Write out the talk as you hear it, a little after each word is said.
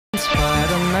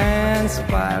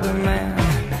Spider-Man,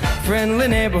 friendly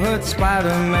neighborhood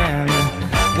Spider-Man.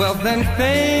 Wealth and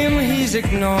fame he's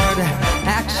ignored,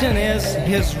 action is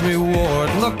his reward.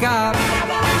 Look out,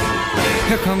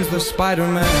 here comes the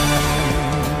Spider-Man.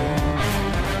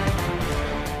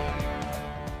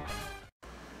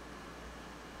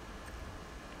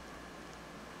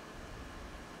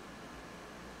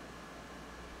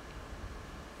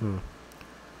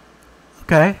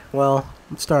 Okay, well,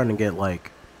 I'm starting to get,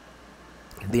 like,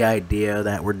 the idea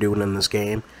that we're doing in this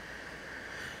game.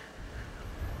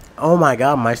 Oh my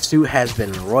god, my suit has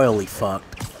been royally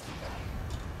fucked.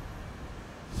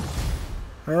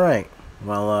 Alright,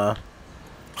 well,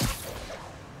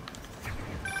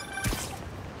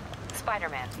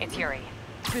 Spider-Man, it's Yuri.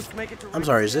 I'm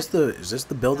sorry, is this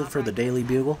the building for the Daily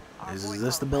Bugle? Is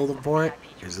this the building for it?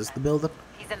 Is this the building?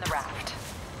 He's in the raft.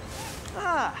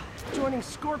 Ah, joining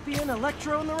Scorpion,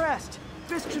 Electro, and the rest.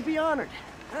 Fisk should be honored.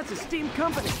 That's a steamed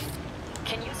company.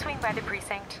 Can you swing by the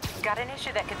precinct? Got an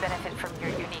issue that could benefit from your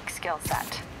unique skill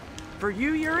set. For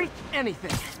you, Yuri,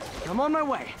 anything. I'm on my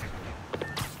way.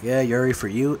 Yeah, Yuri, for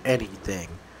you, anything.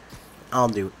 I'll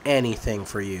do anything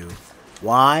for you.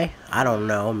 Why? I don't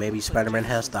know. Maybe Spider-Man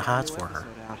has the hots for her.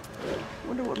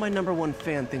 Wonder what my #1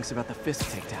 fan thinks about the Fisk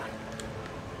takedown.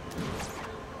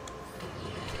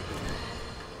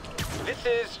 This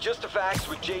is Just the Facts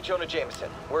with J. Jonah Jameson,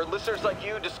 where listeners like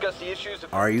you discuss the issues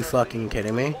of... Are you fucking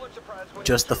kidding me?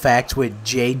 Just the Facts with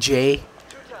JJ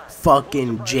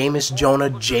fucking James Jonah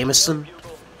Jameson?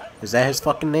 Is that his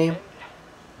fucking name?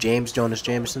 James Jonas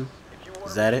Jameson?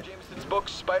 Is that it? Jameson's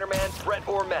books, Spider-Man, Threat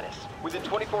or Menace. Within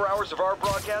 24 hours of our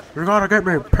broadcast... You gotta get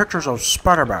me pictures of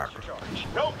Spider-Man.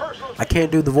 I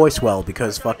can't do the voice well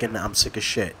because fucking I'm sick as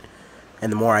shit.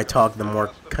 And the more I talk, the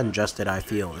more congested I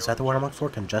feel. Is that the word I'm looking for?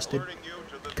 Congested?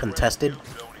 Contested?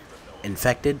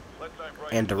 Infected?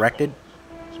 And directed?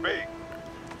 Speak.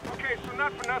 Okay, so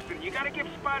not for nothing. You gotta give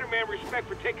Spider-Man respect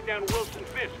for taking down Wilson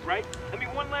Fisk, right? I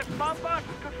mean, one less mob boss is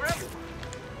good for everyone.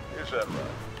 Is that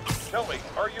right? Tell me,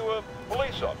 are you a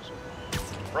police officer?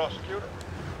 Prosecutor?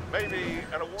 Maybe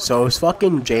an award... So is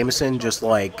fucking Jameson just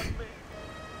like...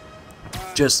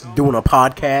 just doing a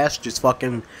podcast? Just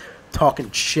fucking...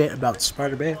 talking shit about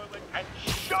Spider-Man? And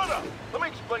shut up! Let me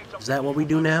explain something. Is that what we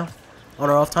do now? On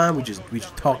our off time, we just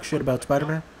talk shit about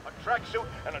Spider-Man? A tracksuit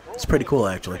and a It's pretty cool,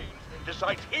 actually.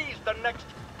 decides he's the next...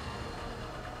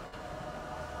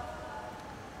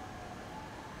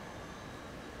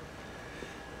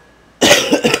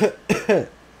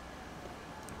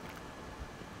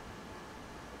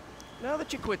 Now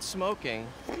that you quit smoking,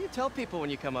 what do you tell people when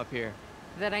you come up here?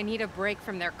 That I need a break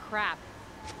from their crap.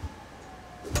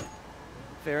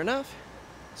 Fair enough.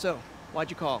 So, why'd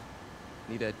you call?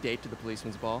 Need a date to the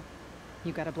policeman's ball?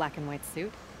 You got a black and white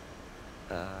suit?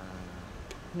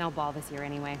 No ball this year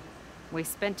anyway. We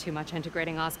spent too much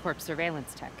integrating Oscorp's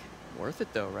surveillance tech. Worth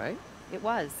it though, right? It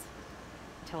was.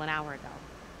 Until an hour ago.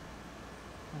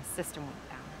 The system went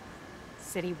down.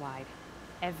 Citywide.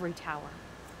 Every tower.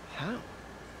 How?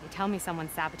 They tell me someone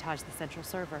sabotaged the central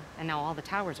server, and now all the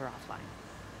towers are offline.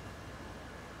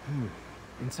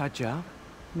 Inside job?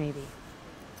 Maybe.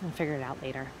 I'll figure it out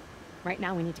later. Right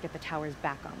now we need to get the towers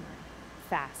back online.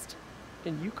 Fast.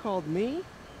 And you called me?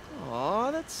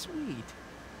 Aw, that's sweet.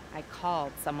 I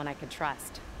called someone I could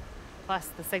trust. Plus,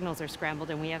 the signals are scrambled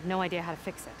and we have no idea how to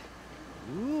fix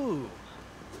it. Ooh.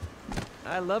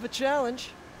 I love a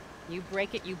challenge. You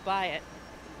break it, you buy it.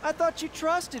 I thought you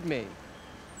trusted me.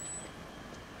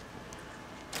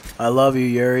 I love you,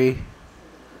 Yuri.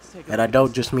 Let's take a And I look.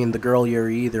 don't just mean the girl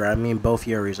Yuri either. I mean both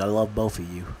Yuris. I love both of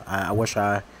you. I wish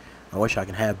I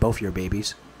can have both your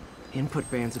babies. Input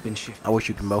bands have been shifted. I wish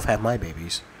you can both have my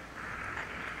babies.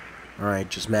 Alright,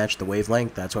 just match the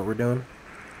wavelength. That's what we're doing.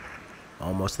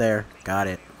 Almost there. Got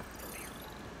it.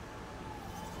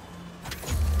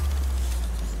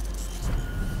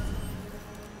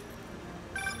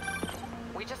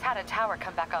 We just had a tower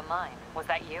come back online. Was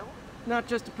that you? Not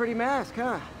just a pretty mask,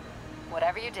 huh?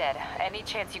 Whatever you did, any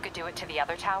chance you could do it to the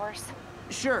other towers?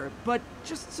 Sure, but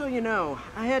just so you know,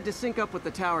 I had to sync up with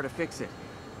the tower to fix it.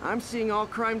 I'm seeing all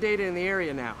crime data in the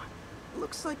area now.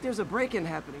 Looks like there's a break-in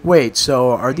happening. Wait,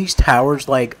 so are these towers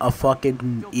like a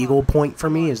fucking eagle point for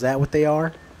me? Is that what they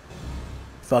are?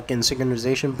 Fucking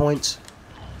synchronization points?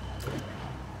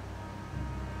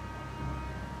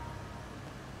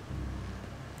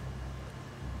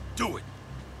 Do it!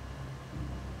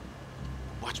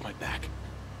 Watch my back.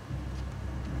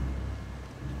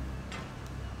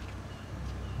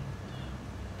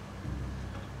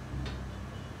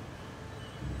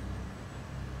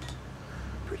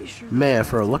 Pretty sure. Man,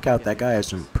 for a lookout, that guy is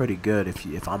doing pretty good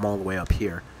if I'm all the way up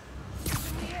here.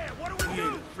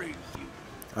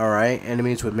 Alright,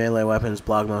 enemies with melee weapons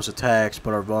block most attacks,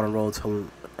 but are vulnerable to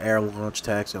air launch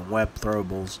attacks and web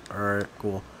throwables. Alright,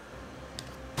 cool.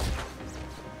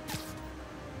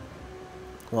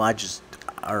 Well,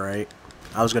 alright.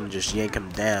 I was gonna just yank him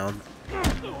down.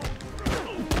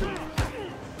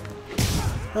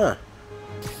 Huh.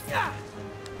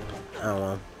 Oh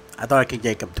well. I thought I could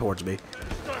yank him towards me.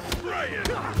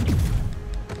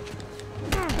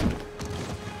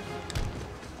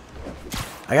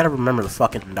 I gotta remember the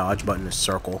fucking dodge button is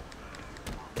circle.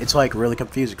 It's like really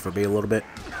confusing for me a little bit.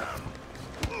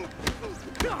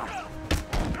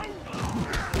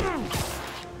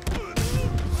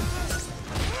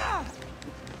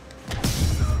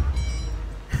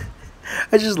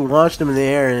 I just launched him in the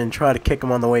air and then tried to kick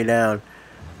him on the way down.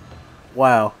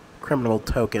 Wow. Criminal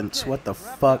tokens. What the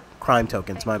fuck? Crime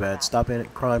tokens, my bad. Stop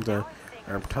it. Crime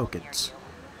tokens.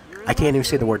 I can't even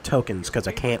say the word tokens because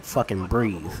I can't fucking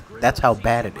breathe. That's how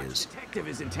bad it is.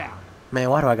 Man,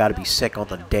 why do I gotta be sick on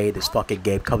the day this fucking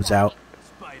game comes out?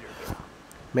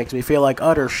 Makes me feel like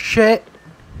utter shit.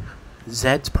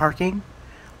 Zed's parking?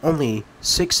 Only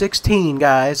 616,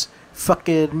 guys.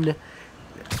 Fucking...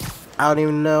 I don't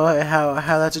even know how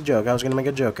that's a joke. I was gonna make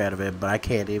a joke out of it, but I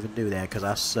can't even do that because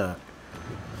I suck.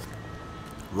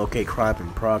 Locate crime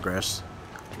in progress.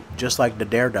 Just like the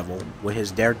Daredevil with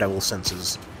his Daredevil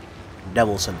senses.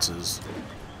 Devil senses.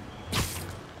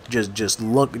 Just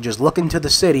look into the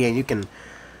city and you can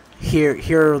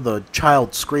hear the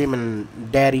child screaming,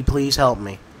 "Daddy, please help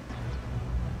me."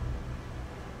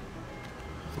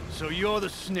 So you're the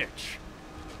snitch.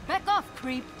 Back off,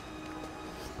 creep.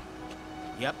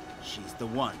 Yep, she's the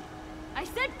one. I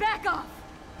said back off.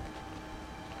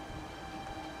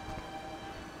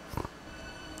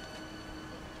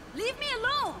 Leave me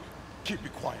alone. Keep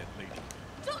it quiet, lady.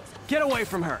 Don't. Get away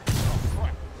from her.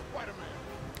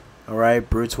 Alright,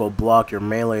 brutes will block your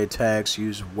melee attacks,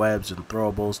 use webs and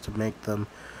throwables to make them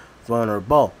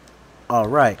vulnerable.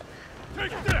 Alright.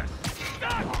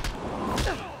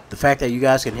 The fact that you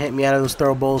guys can hit me out of those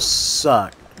throwables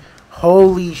suck.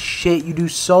 Holy shit, you do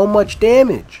so much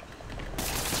damage.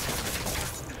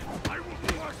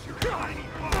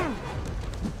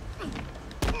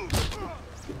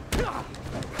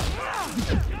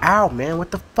 Ow, man,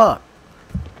 what the fuck?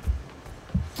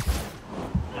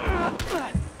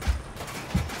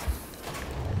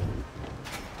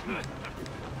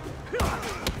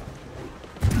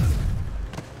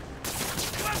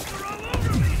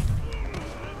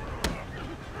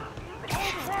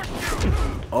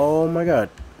 Oh my god,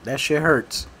 that shit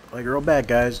hurts like real bad,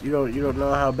 guys. You don't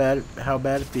know how bad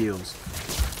it feels.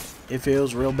 It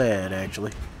feels real bad,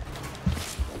 actually.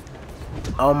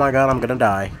 Oh my god, I'm gonna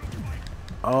die.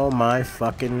 Oh my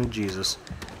fucking Jesus.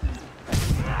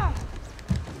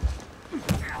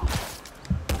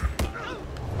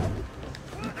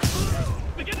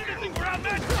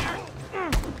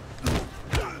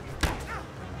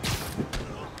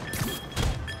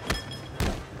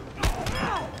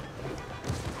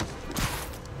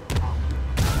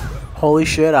 Holy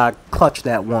shit, I clutched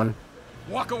that one.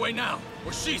 Walk away now,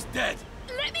 or she's dead.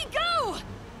 Let me go.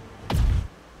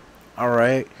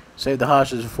 Alright. Save the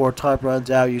hostage before time runs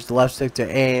out. Use the left stick to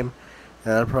aim.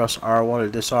 And then press R1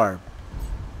 to disarm.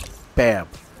 Bam.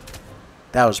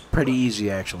 That was pretty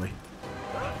easy, actually.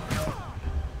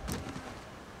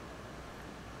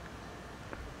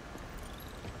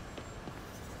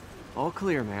 All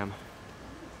clear, ma'am.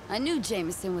 I knew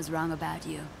Jameson was wrong about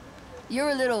you. You're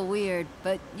a little weird,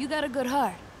 but you got a good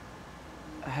heart.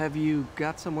 Have you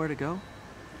got somewhere to go?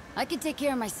 I can take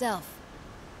care of myself.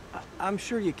 I'm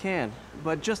sure you can,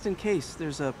 but just in case,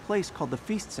 there's a place called the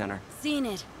Feast Center. Seen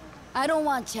it. I don't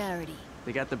want charity.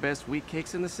 They got the best wheat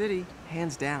cakes in the city,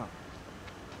 hands down.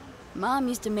 Mom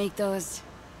used to make those.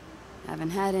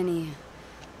 Haven't had any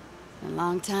in a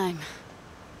long time.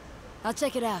 I'll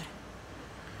check it out.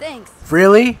 Thanks.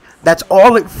 Really? That's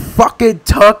all it fucking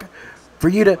took for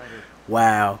you to...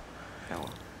 Wow.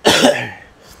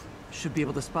 Should be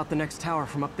able to spot the next tower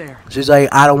from up there. She's like,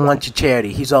 I don't want your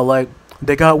charity. He's all like,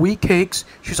 they got wheat cakes.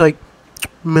 She's like,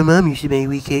 my mom used to make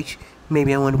wheat cakes.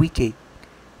 Maybe I want a wheat cake.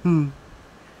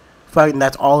 Fucking,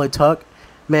 that's all it took.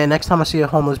 Man, next time I see a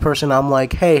homeless person, I'm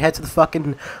like, hey, head to the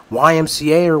fucking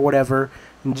YMCA or whatever,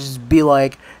 and just be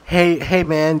like, hey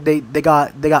man, they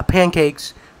got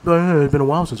pancakes. But it's been a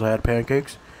while since I had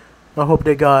pancakes. I hope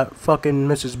they got fucking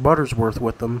Mrs. Buttersworth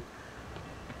with them.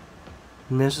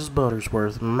 Mrs.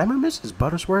 Buttersworth. Remember Mrs.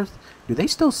 Buttersworth? Do they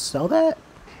still sell that?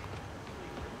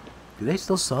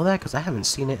 Because I haven't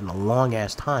seen it in a long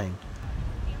ass time.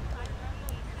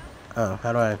 Oh,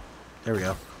 how do I... There we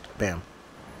go. Bam.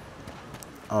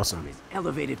 Awesome.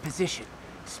 Elevated position.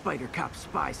 Spider Cop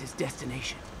spies his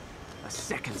destination. A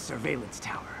second surveillance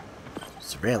tower.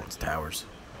 Surveillance towers.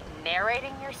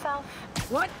 Narrating yourself?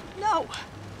 What? No!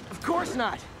 Of course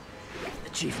not! The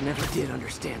chief never did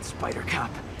understand Spider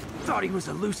Cop. Thought he was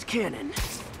a loose cannon.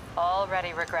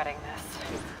 Already regretting this.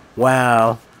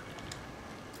 Wow.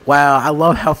 Wow, I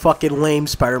love how fucking lame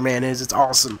Spider-Man is. It's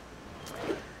awesome.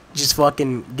 Just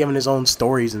fucking giving his own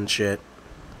stories and shit.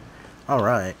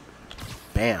 Alright.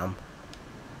 Bam.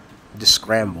 Just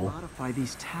scramble. Modify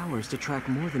these towers to track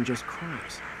more than just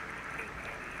crimes.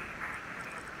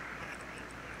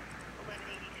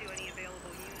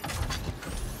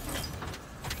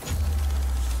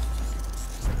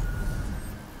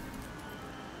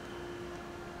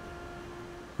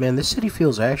 Man, this city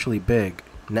feels actually big.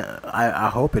 Now, I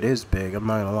hope it is big. I'm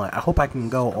not gonna lie. I hope I can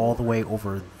go all the way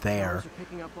over there.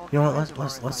 You know what?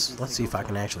 Let's see if I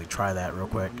can actually try that real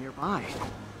quick. Nearby.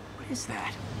 What is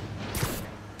that?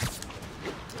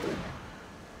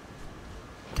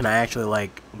 Can I actually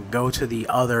like go to the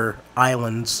other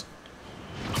islands?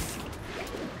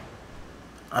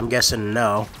 I'm guessing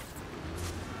no.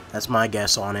 That's my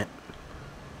guess on it.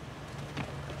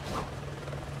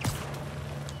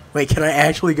 Wait, can I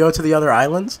actually go to the other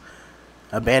islands?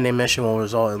 Abandoned mission will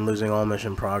result in losing all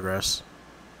mission progress.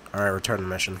 Alright, return the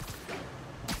mission.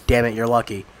 Damn it, you're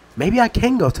lucky. Maybe I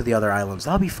can go to the other islands.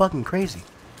 That'll be fucking crazy.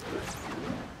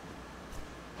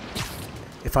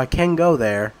 If I can go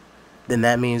there, then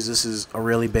that means this is a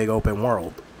really big open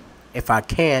world. If I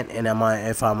can't, and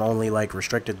if I'm only like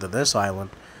restricted to this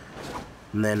island,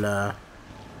 then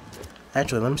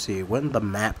actually, let me see. Wouldn't the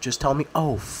map just tell me?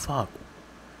 Oh fuck.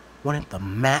 Wouldn't the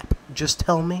map just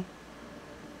tell me?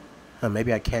 Huh,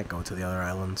 maybe I can't go to the other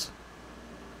islands.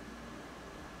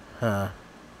 Huh.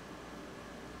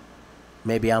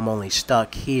 Maybe I'm only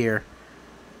stuck here.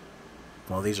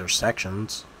 Well, these are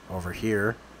sections over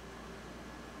here.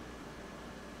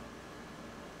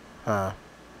 Huh.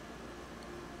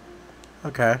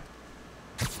 Okay.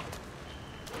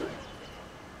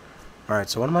 Alright,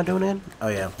 so what am I doing in? Oh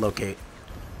yeah, locate.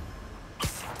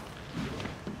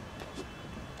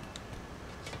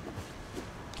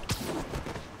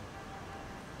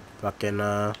 Fucking,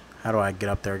 how do I get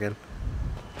up there again?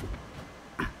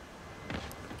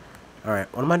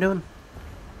 Alright, what am I doing?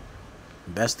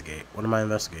 Investigate. What am I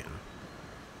investigating?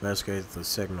 Investigate the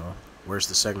signal. Where's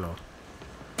the signal?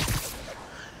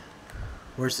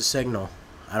 Where's the signal?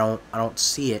 I don't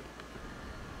see it.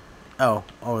 Oh,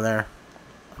 over there.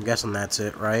 I'm guessing that's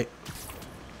it, right?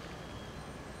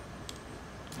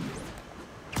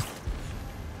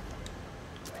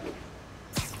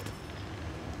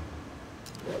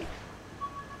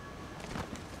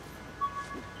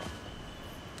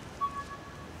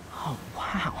 Oh,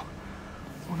 wow.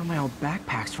 One of my old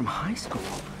backpacks from high school.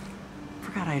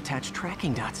 Forgot I attached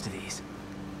tracking dots to these.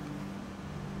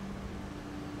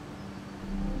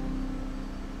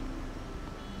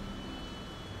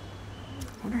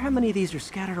 Wonder how many of these are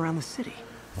scattered around the city.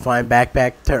 Find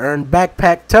backpack to earn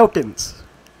backpack tokens,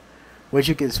 which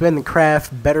you can spend to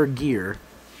craft better gear.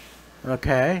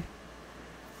 Okay.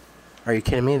 Are you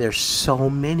kidding me? There's so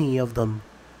many of them.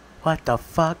 What the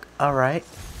fuck? Alright.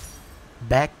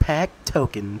 Backpack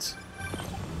tokens.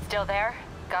 Still there?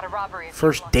 Got a robbery.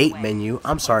 First date menu.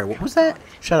 I'm sorry, what was that?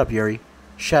 Shut up, Yuri.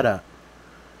 Shut up.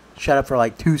 Shut up for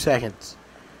like 2 seconds.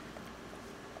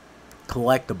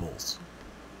 Collectibles.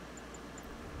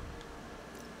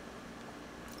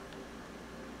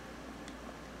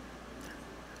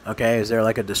 Okay, is there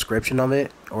like a description of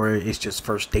it? Or it's just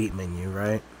first date menu,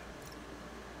 right?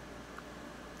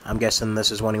 I'm guessing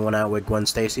this is when he went out with Gwen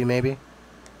Stacy, maybe?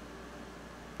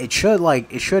 It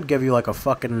should give you like a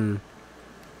fucking,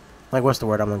 like, what's the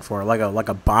word I'm looking for? Like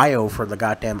a bio for the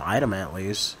goddamn item at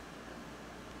least.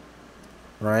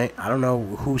 Right? I don't know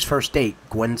whose first date.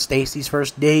 Gwen Stacy's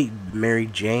first date? Mary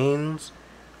Jane's?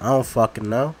 I don't fucking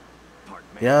know.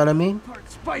 You know what I mean? Part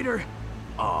spider,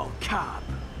 all cop.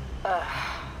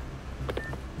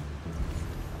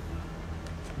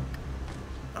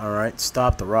 Alright,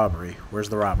 stop the robbery. Where's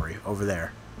the robbery? Over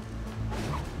there.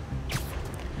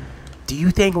 Do you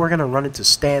think we're gonna run into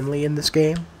Stanley in this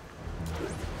game?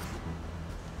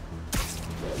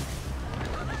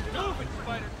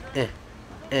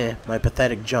 My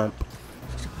pathetic jump.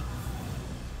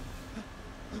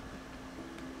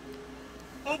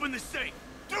 Open the safe.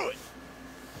 Do it.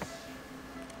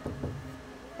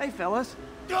 Hey, fellas.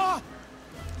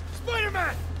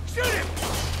 Spider-Man, shoot him.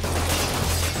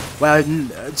 Well,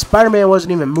 Spider-Man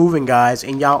wasn't even moving, guys,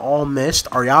 and y'all all missed.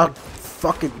 Are y'all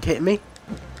fucking kidding me?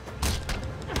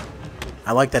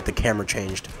 I like that the camera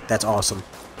changed. That's awesome.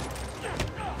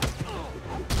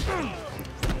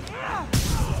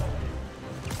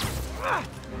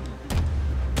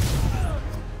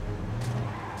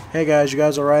 Hey guys, you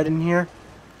guys alright in here?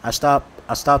 I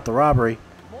stopped the robbery.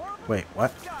 Wait,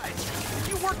 what? Guys,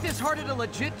 you work this hard at a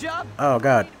legit job? Oh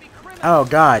god. Oh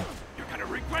god. You're gonna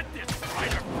regret this,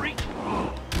 spider freak.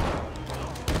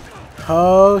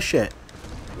 Oh shit.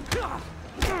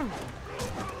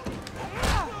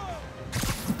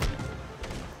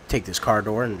 Take this car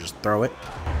door and just throw it.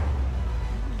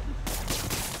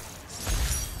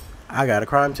 I got a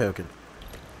crime token.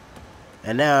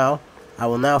 And now, I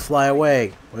will now fly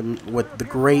away with the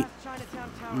great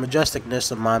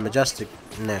majesticness of my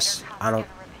majesticness.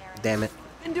 Damn it.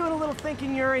 Been doing a little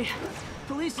thinking, Yuri.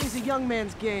 Policing's a young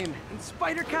man's game, and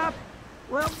Spider Cop,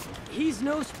 well, he's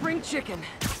no spring chicken.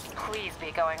 Please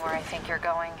be going where I think you're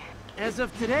going. As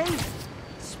of today,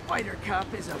 Spider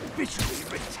Cop is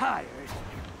officially retired.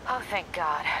 Oh, thank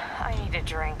God. I need a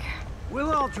drink.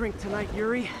 We'll all drink tonight,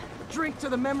 Yuri. Drink to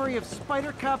the memory of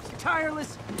Spider Cop's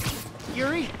tireless...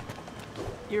 Yuri?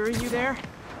 Yuri, you there?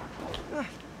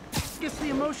 Guess the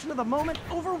emotion of the moment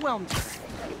overwhelmed her.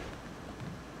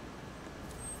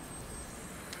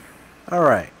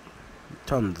 Alright.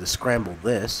 Time to scramble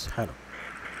this. How the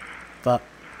fuck?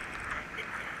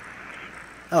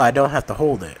 Oh, I don't have to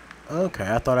hold it. Okay,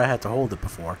 I thought I had to hold it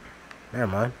before. Never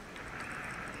mind.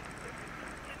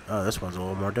 Oh, this one's a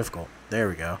little more difficult. There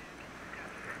we go.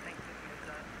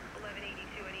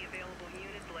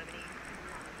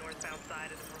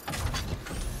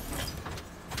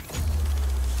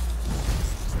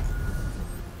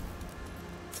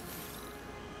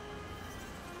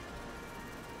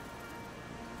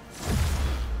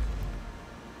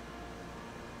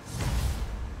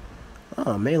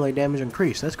 Oh, melee damage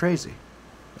increased. That's crazy.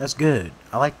 That's good.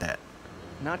 I like that.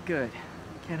 Not good.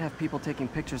 Can't have people taking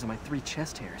pictures of my 3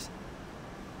 chest hairs.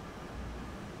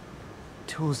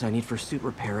 Tools I need for suit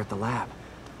repair at the lab.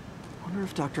 Wonder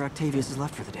if Dr. Octavius is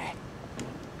left for the day.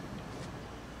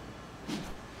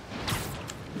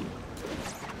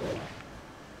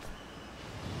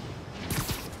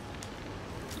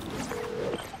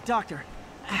 Doctor,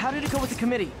 how did it go with the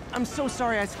committee? I'm so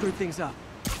sorry I screwed things up.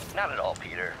 Not at all,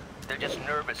 Peter. They're just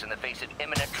nervous in the face of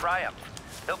imminent triumph.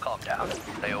 They'll calm down.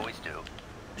 They always do.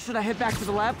 Should I head back to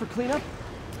the lab for cleanup?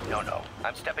 No.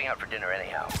 I'm stepping out for dinner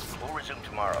anyhow. We'll resume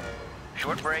tomorrow.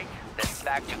 Short break, then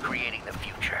back to creating the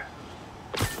future.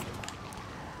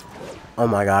 Oh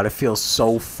my god, it feels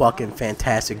so fucking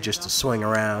fantastic just to swing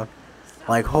around.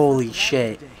 Like, holy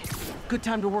shit. Good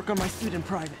time to work on my suit in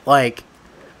private. Like,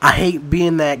 I hate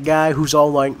being that guy who's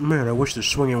all like, man, I wish the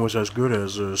swinging was as good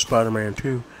as Spider-Man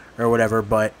 2 or whatever,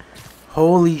 but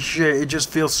holy shit, it just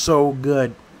feels so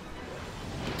good.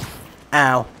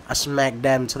 Ow, I smacked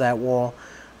that into that wall.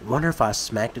 I wonder if I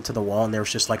smacked into the wall and there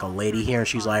was just like a lady here and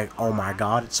she's like, oh my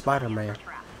god, it's Spider-Man.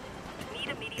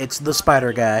 It's the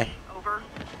spider guy.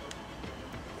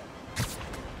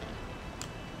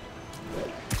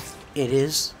 It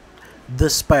is the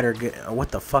spider guy. What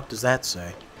the fuck does that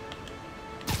say?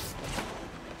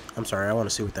 I'm sorry, I want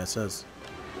to see what that says.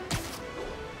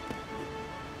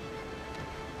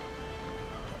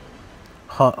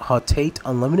 Hotate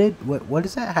Unlimited? What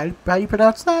is that? How do you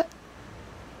pronounce that?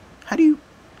 How do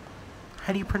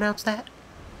you pronounce that?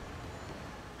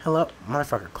 Hello?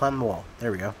 Motherfucker, climb the wall.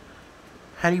 There we go.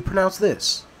 How do you pronounce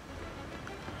this?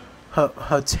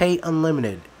 Hotate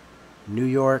Unlimited. New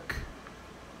York,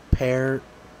 Paris,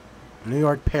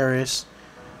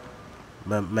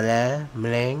 Milan,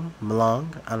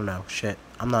 I don't know, shit,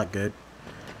 I'm not good.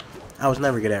 I was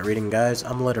never good at reading, guys.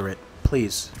 I'm literate.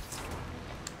 Please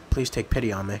take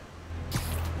pity on me.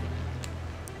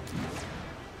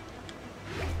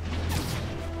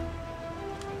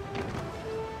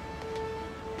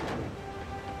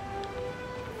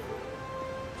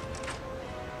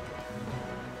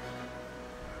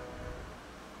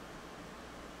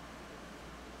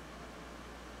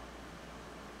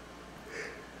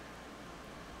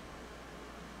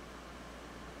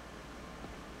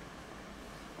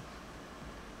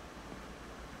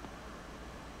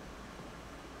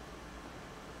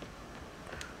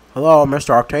 Hello,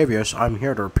 Mr. Octavius. I'm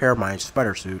here to repair my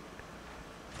spider suit.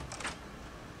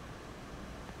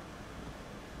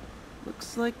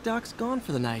 Looks like Doc's gone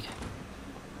for the night.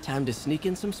 Time to sneak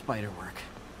in some spider work.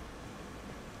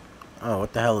 Oh,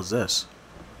 what the hell is this?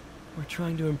 We're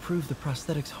trying to improve the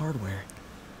prosthetics hardware.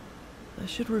 I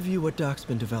should review what Doc's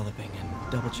been developing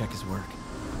and double-check his work.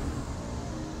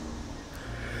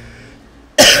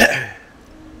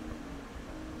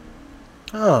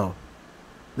 Oh.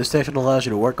 This station allows you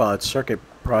to work on circuit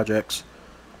projects.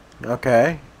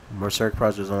 Okay. More circuit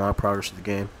projects unlock progress of the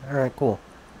game. Alright, cool.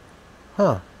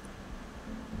 Huh.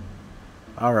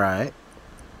 Alright.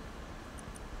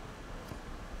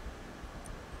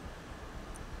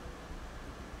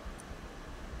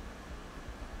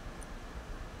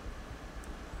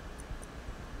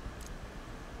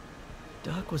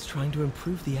 Doc was trying to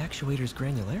improve the actuator's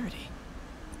granularity.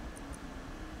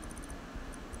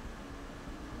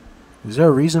 Is there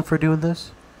a reason for doing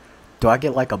this? Do I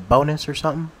get like a bonus or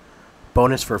something?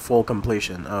 Bonus for full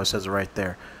completion. Oh, it says it right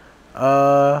there.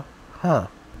 Huh.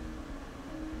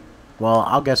 Well,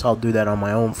 I guess I'll do that on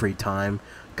my own free time,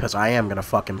 because I am gonna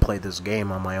fucking play this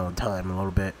game on my own time a little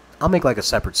bit. I'll make like a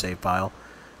separate save file,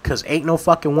 because ain't no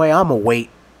fucking way I'ma wait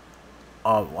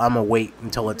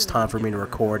until it's time for me to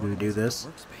record and do this.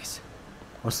 Workspace.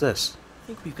 What's this? I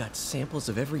think we've got samples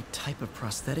of every type of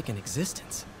prosthetic in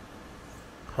existence.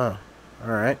 Huh.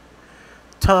 Alright.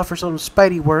 Time for some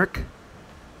Spidey work.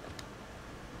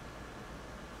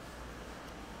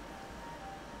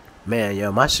 Man,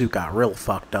 yo, my suit got real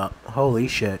fucked up. Holy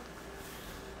shit.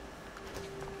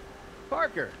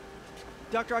 Parker!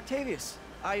 Dr. Octavius,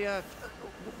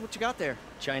 what you got there?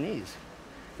 Chinese.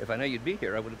 If I know you'd be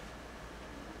here, I would have...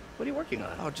 What are you working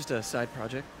on? Oh, just a side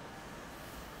project.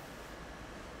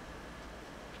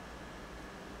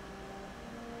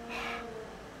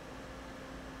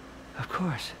 Of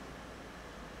course.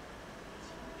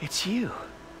 It's you.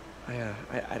 I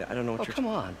don't know what you're... come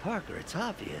on, Parker, it's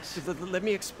obvious. Let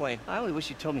me explain. I only wish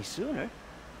you told me sooner.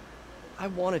 I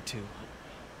wanted to.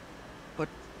 But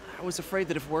I was afraid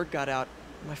that if word got out,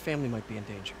 my family might be in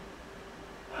danger.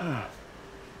 Huh.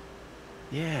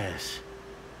 Yes.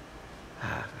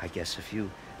 I guess if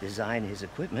you design his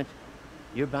equipment,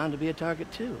 you're bound to be a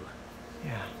target too.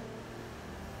 Yeah.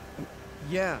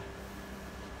 Yeah.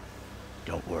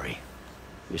 Don't worry.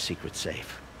 Your secret's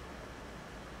safe.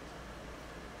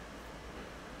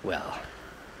 Well,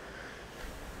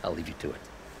 I'll leave you to it.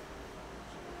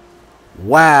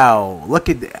 Wow. Look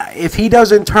at... If he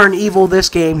doesn't turn evil this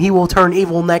game, he will turn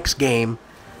evil next game.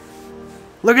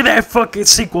 Look at that fucking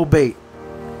sequel bait.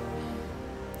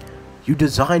 You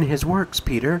design his works,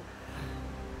 Peter.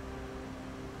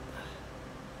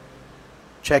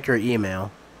 Check your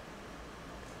email.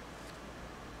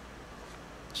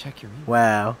 Check your email.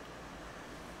 Wow.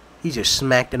 He just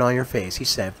smacked it on your face. He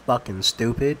said, fucking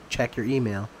stupid. Check your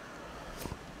email.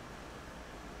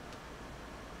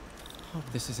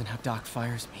 Hope this isn't how Doc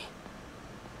fires me.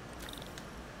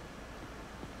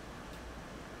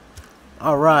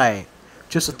 Alright.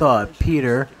 Just a thought.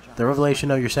 Peter, the revelation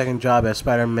of your second job as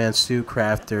Spider-Man suit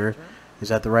crafter, is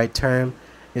that the right term?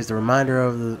 Is the reminder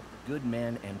of the... Good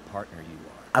man and partner you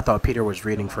are. I thought Peter was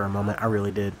reading for a moment. I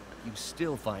really did. You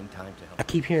still find time to help. I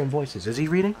keep hearing voices. Is he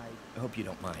reading? I hope you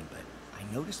don't mind, but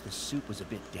I noticed the suit was a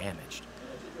bit damaged.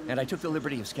 And I took the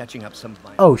liberty of sketching up some of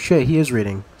my... Oh shit, he is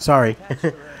reading. Sorry.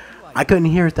 I couldn't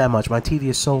hear it that much. My TV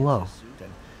is so low.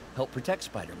 And help protect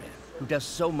Spider-Man, who does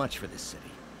so much for this city.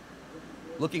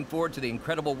 Looking forward to the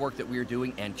incredible work that we're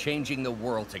doing and changing the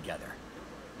world together.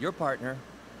 Your partner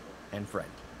and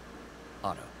friend,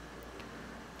 Otto.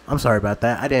 I'm sorry about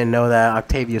that. I didn't know that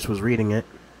Octavius was reading it.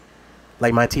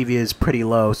 Like, my TV is pretty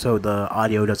low, so the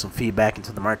audio doesn't feed back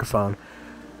into the microphone.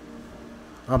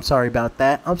 I'm sorry about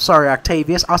that. I'm sorry,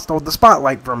 Octavius. I stole the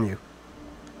spotlight from you.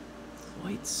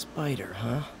 White spider,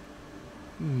 huh?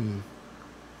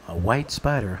 A white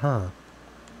spider, huh?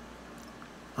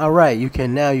 Alright, you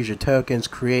can now use your tokens,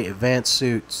 create advanced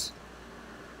suits,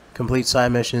 complete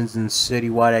side missions, and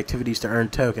citywide activities to earn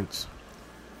tokens.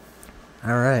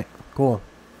 Alright, cool.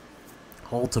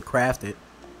 Hold to craft it.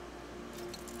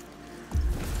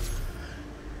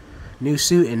 New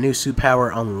suit and new suit power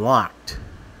unlocked.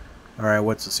 Alright,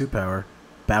 what's the suit power?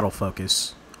 Battle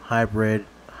focus. Hybrid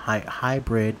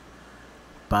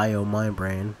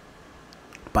biomembrane.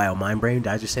 Biomembrane? Did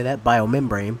I just say that?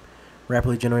 Biomembrane.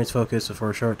 Rapidly generates focus for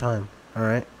a short time.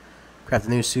 Alright. Craft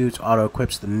the new suits. Auto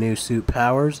equips the new suit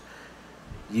powers.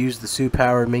 Use the suit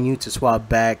power menu to swap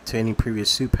back to any previous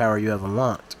suit power you have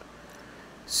unlocked.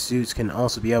 Suits can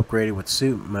also be upgraded with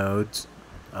suit modes.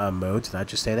 Did I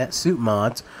just say that? Suit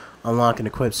mods. Unlock and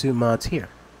equip suit mods here.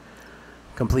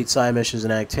 Complete side missions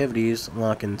and activities.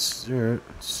 Unlocking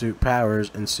suit powers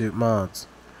and suit mods.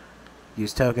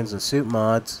 Use tokens and suit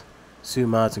mods. Suit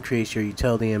mods increase your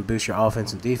utility and boost your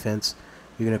offense and defense.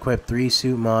 You can equip 3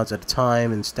 suit mods at a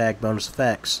time and stack bonus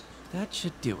effects. That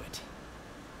should do it.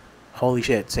 Holy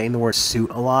shit, saying the word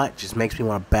suit a lot just makes me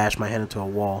want to bash my head into a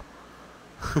wall.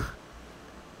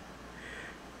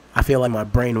 I feel like my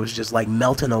brain was just like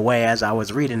melting away as I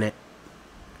was reading it.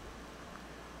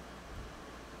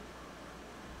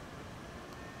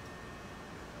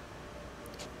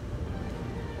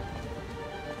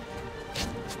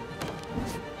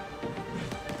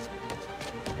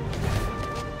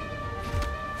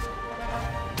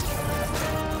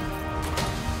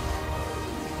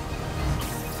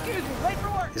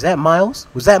 Is that Miles?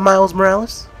 Was that Miles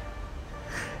Morales?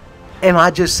 Am I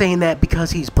just saying that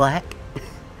because he's black?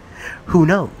 Who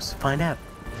knows? Find out.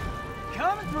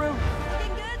 Coming through.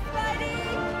 Looking good, Spidey!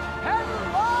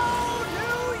 Hello,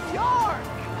 New York!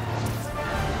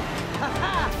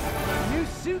 Haha! New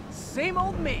suit, same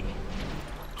old me.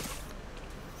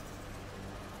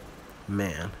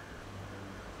 Man.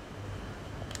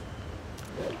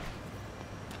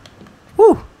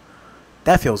 Whew!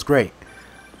 That feels great.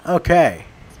 Okay.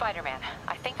 Spider-Man,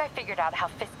 I think I figured out how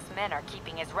Fisk's men are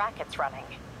keeping his rackets running.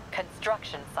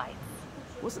 Construction sites.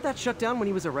 Wasn't that shut down when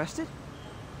he was arrested?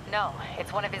 No,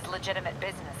 it's one of his legitimate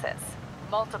businesses.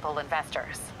 Multiple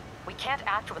investors. We can't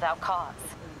act without cause.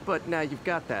 But now you've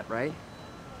got that, right?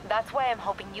 That's why I'm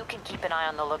hoping you can keep an eye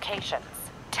on the locations.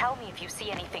 Tell me if you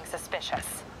see anything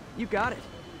suspicious. You got it.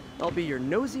 I'll be your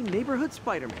nosy neighborhood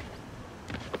Spider-Man.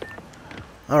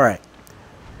 Alright.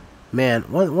 Man,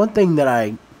 one thing that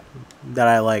I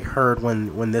like heard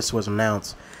when this was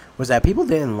announced was that people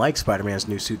didn't like Spider-Man's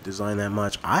new suit design that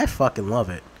much. I fucking love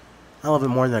it. I love it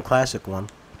more than the classic one,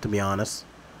 to be honest.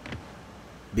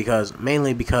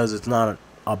 Mainly because it's not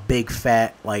a big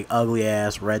fat, like, ugly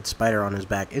ass red spider on his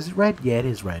back. Is it red? Yeah, it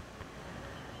is red.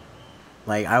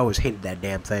 Like, I always hated that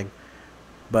damn thing.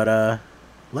 But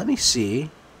let me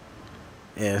see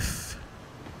if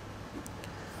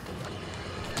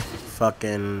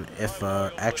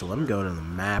actually, let me go to the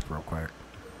map real quick.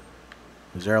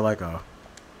 Is there like a...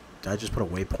 Did I just put a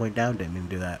waypoint down? Didn't mean to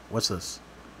do that. What's this?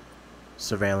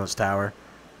 Surveillance tower.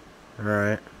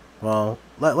 Alright. Well,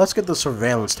 let's get the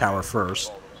surveillance tower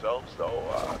first.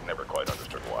 Never quite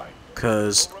understood why.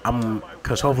 Cause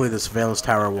hopefully the surveillance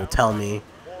tower will tell me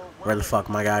where the fuck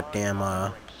my goddamn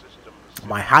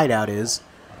my hideout is.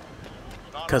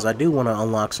 Cause I do want to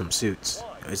unlock some suits.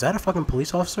 Is that a fucking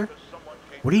police officer?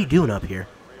 What are you doing up here?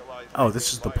 Oh,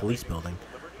 this is the police building.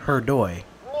 Herdoy.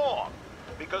 Wrong.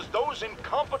 Because those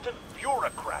incompetent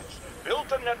bureaucrats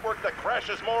built a network that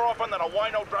crashes more often than a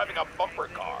wino driving a bumper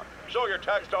car. So your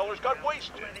tax dollars got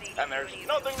wasted. And there's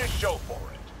nothing to show for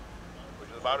it. Which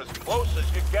is about as close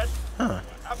as you get. Huh.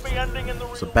 Happy ending in the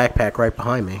There's a backpack right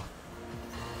behind me.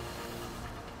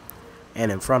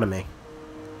 And in front of me.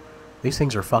 These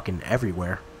things are fucking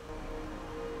everywhere.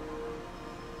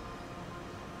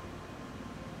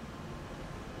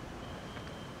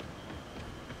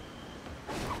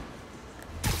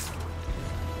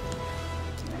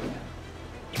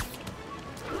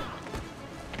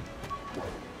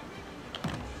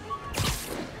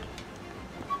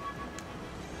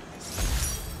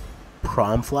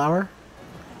 Prom flower?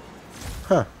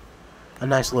 Huh. A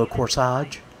nice little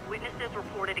corsage. Witnesses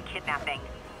reported a kidnapping.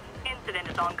 Incident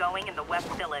is ongoing in the West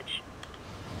Village.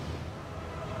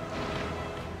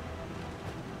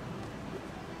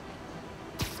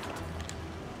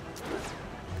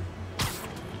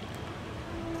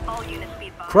 All units be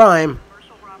advised. Crime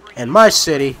in my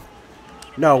city?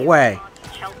 No way.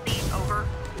 Chelsea, over.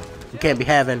 You can't be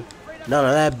having none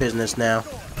of that business now.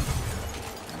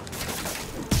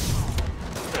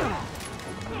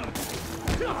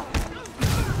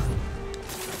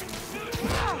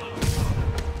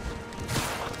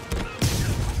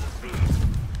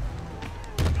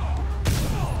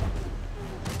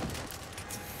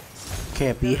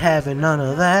 Can't be having none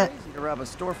of that.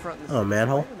 Oh,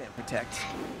 manhole.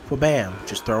 Well, bam.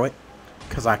 Just throw it.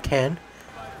 Because I can.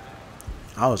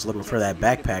 I was looking for that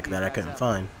backpack that I couldn't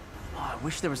find. Oh, I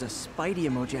wish there was a Spidey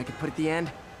emoji I could put at the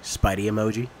end. Spidey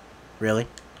emoji? Really?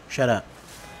 Shut up.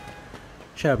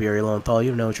 Shut up, Yuri Lowenthal. You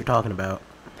don't know what you're talking about.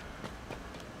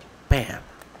 Bam.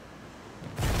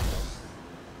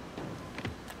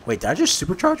 Wait, did I just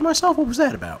supercharge myself? What was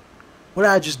that about? What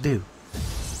did I just do?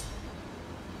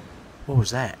 What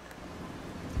was that?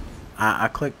 I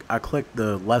clicked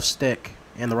the left stick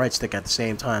and the right stick at the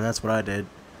same time. That's what I did.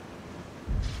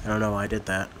 I don't know why I did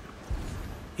that.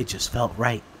 It just felt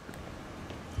right.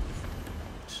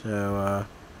 So,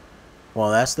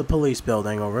 well, that's the police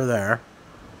building over there.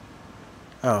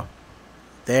 Oh,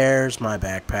 there's my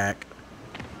backpack.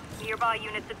 Nearby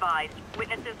units advised.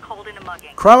 Witnesses called in a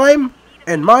mugging. Crime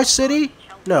in my city?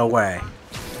 No way.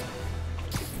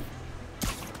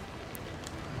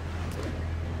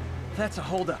 That's a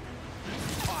holdup.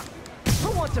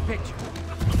 Who wants a picture?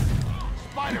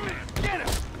 Spider-Man, get him!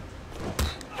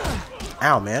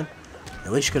 Ow, man.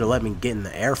 At least you could have let me get in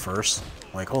the air first.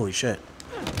 Like, holy shit.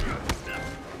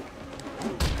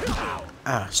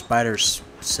 Ah, spiders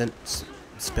spit.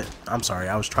 I'm sorry,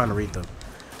 I was trying to read the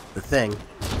thing.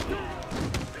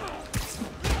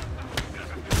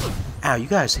 Ow, you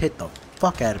guys hit the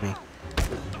fuck out of me.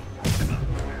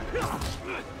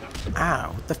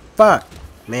 Ow, what the fuck?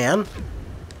 Man,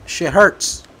 shit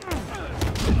hurts.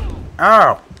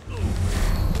 Ow!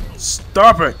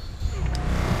 Stop it!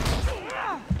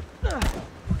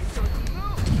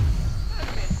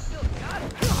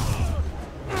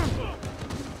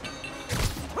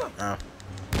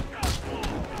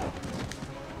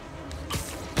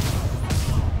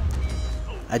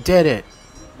 I did it.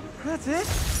 That's it?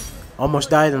 Almost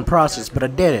died in the process, but I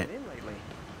did it.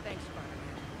 Thanks,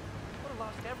 Spider-Man. Would have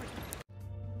lost everything.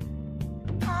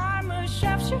 I'm a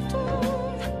sharpshooter.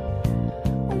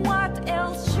 What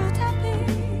else should I be?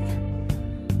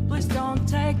 Please don't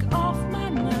take all